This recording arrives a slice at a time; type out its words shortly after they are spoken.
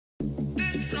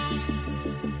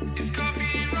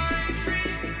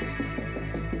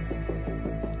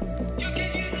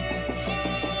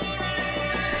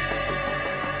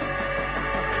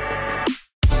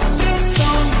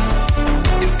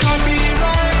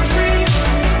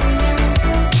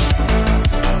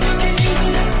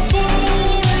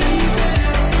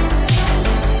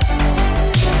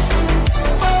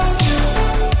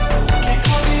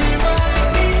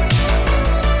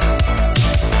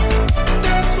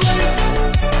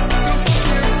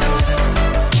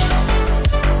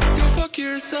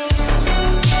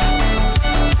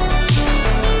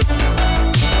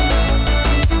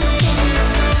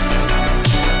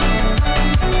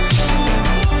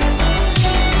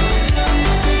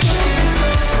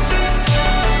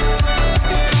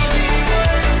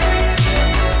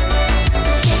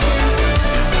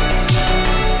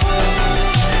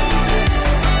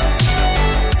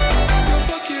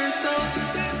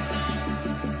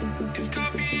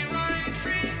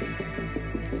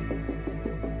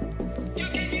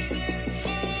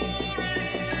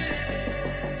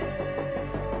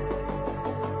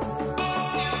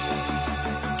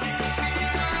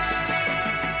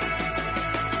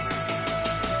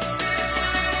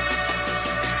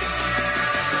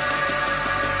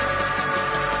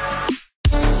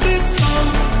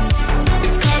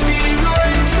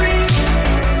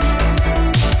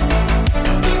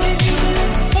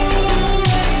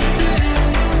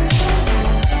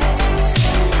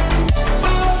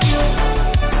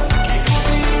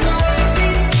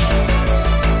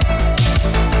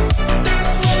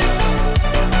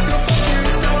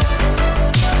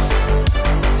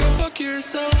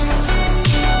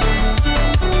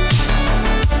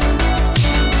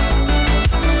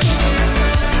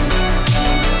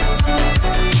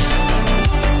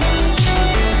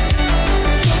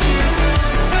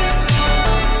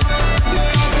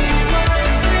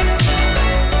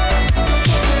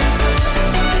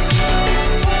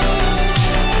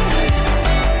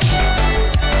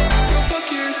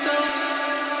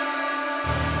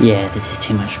Yeah, this is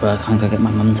too much work. I'm gonna get my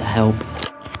mum to help.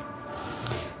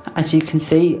 As you can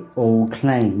see, all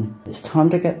clean. It's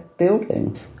time to get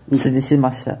building. So this is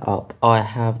my setup. I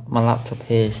have my laptop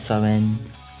here showing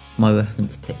my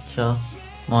reference picture.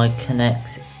 My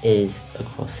Knex is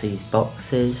across these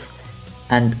boxes.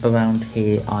 And around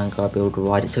here, I'm gonna build a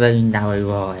ride. It's a very narrow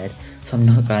ride, so I'm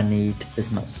not gonna need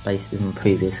as much space as my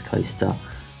previous coaster.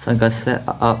 So I'm gonna set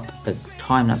up a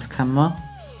time-lapse camera.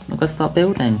 I'm gonna start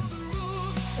building.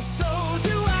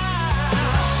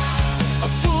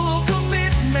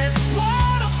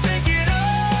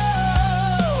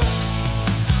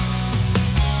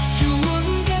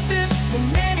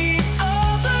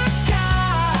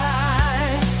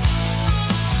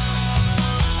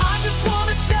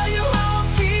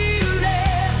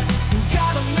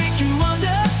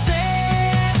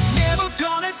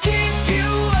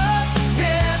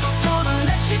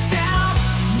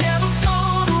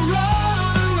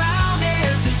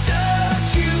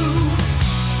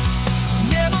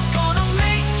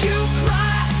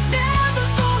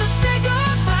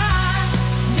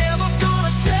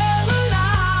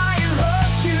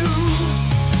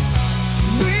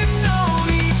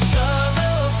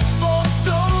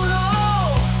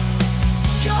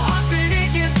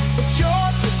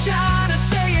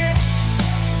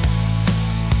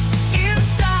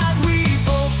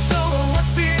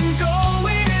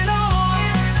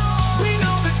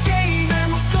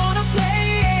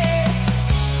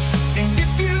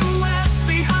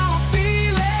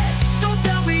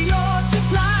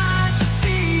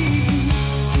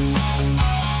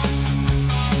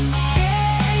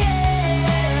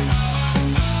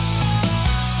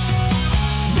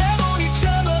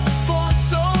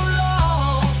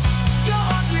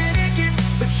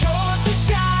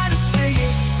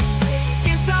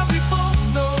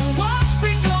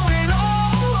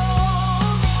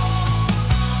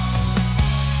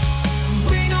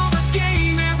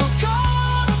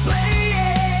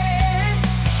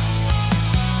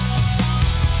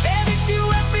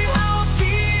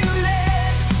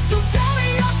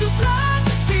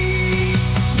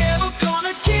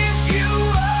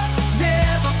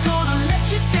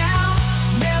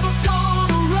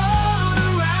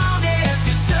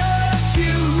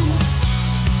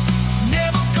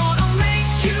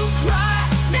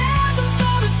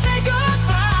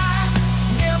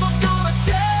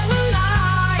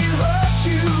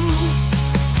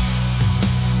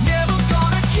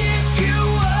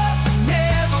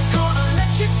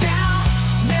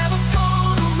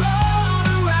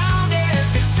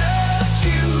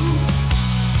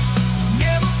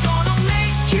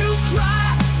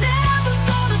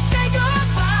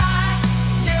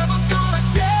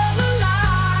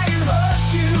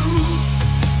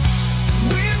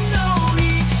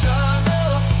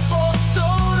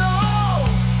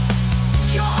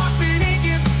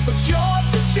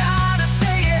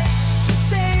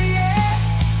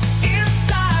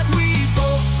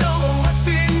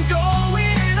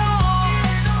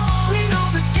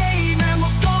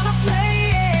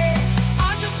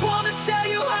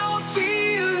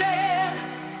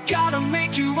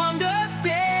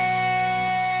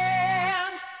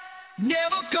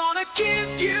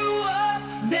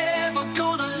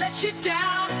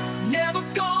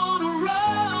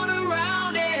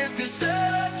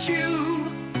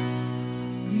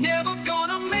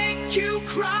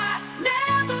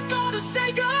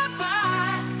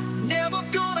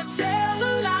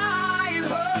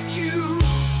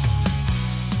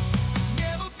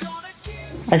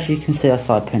 As you can see, I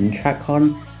started putting the track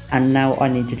on, and now I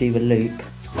need to do the loop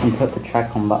and put the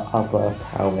track on the other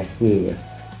tower here.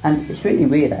 And it's really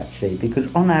weird actually,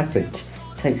 because on average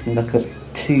it takes me like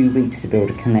 2 weeks to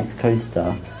build a Knex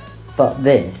coaster, but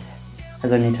this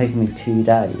has only taken me 2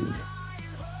 days.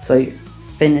 So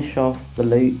finish off the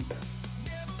loop,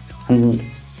 and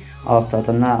after I've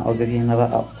done that I'll give you another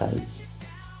update.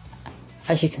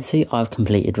 As you can see, I've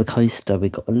completed the coaster. We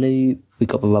got the loop, we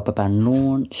got the rubber band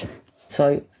launch.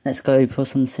 So let's go for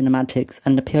some cinematics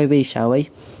and the POV, shall we?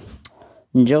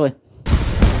 Enjoy.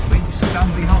 Please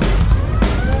stand behind.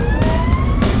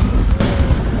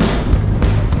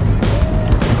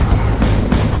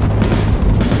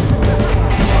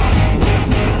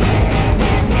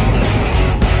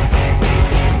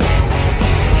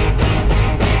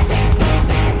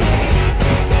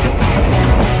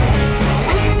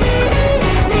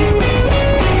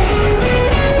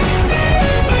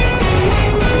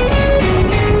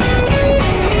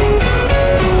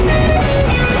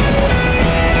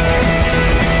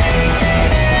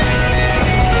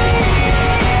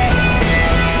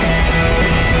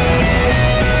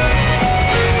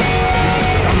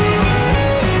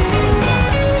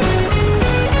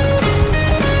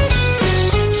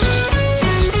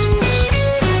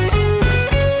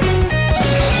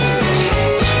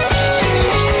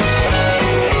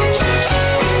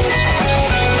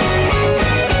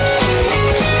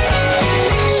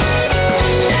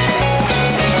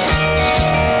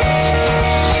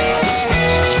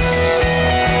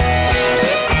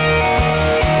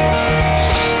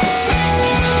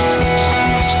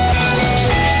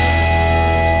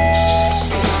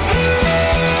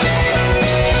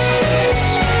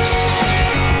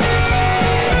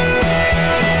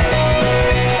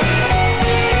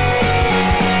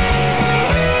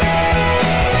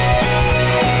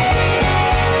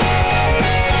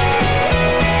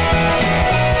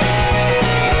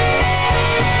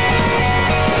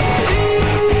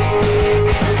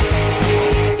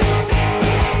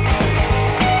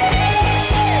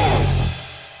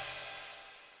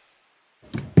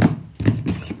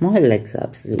 My legs are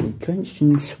absolutely drenched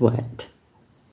in sweat.